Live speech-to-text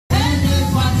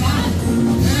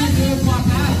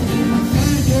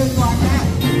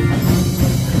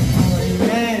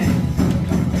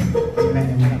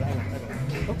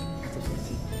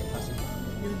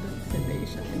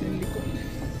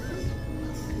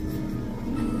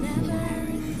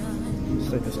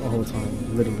like this all the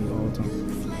time, literally all the time.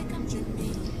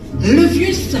 Le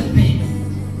vieux sapin.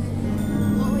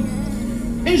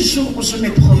 Un jour où je me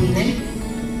promenais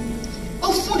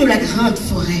au fond de la grande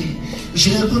forêt,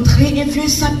 j'ai rencontré un vieux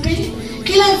sapin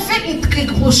qui avait un très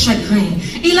gros chagrin.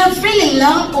 Il avait les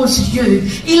larmes aux yeux.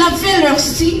 Il avait l'air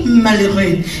si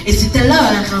malheureux. Et c'était là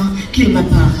qu'il m'a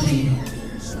parlé.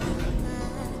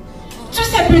 Tu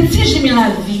sais, petit, j'ai mis la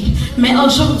vie. Mais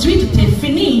aujourd'hui, tout est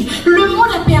fini. Le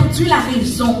monde a perdu la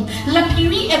raison. La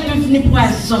pluie est devenue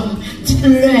poison.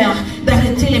 Dites-leur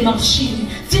d'arrêter les machines.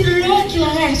 Dites-leur qu'il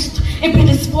reste un peu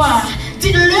d'espoir.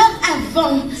 Dites-leur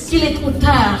avant qu'il est trop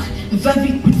tard. Va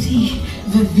vite, petit.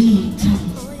 Va vite.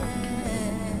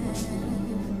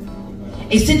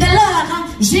 Et c'était là,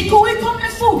 j'ai couru comme un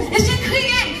fou. Et j'ai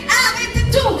crié, arrêtez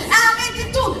tout, arrêtez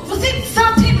tout. Vous êtes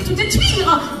en train de tout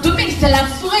détruire. Demain, c'est la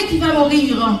forêt qui va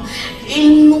mourir.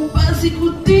 Ils n'ont pas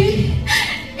écouté.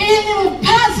 Ils n'ont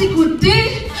pas écouté.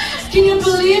 Can you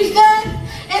believe that?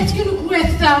 Est-ce que nous croyez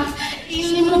ça?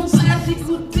 Ils ne m'ont pas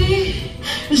écouté.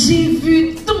 J'ai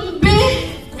vu tomber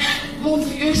mon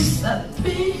vieux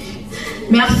sapin.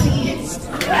 Merci.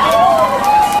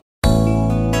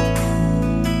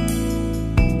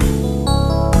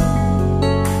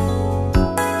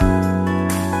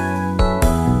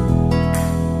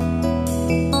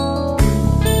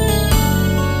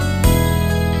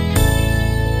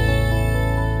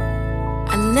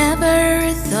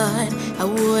 I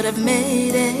would have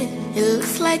made it. It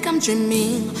looks like I'm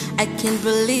dreaming. I can't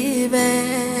believe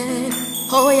it.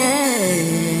 Oh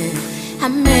yeah, I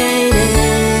made it.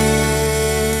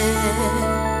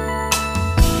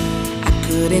 I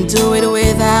couldn't do it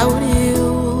without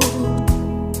you.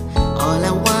 All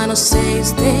I wanna say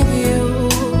is thank you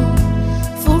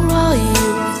for all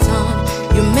you've done.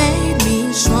 You made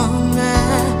me stronger.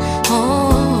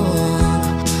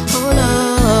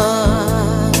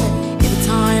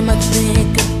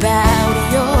 Think about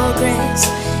your grace.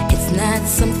 It's not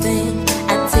something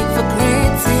I take for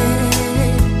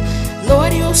granted.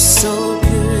 Lord, you're so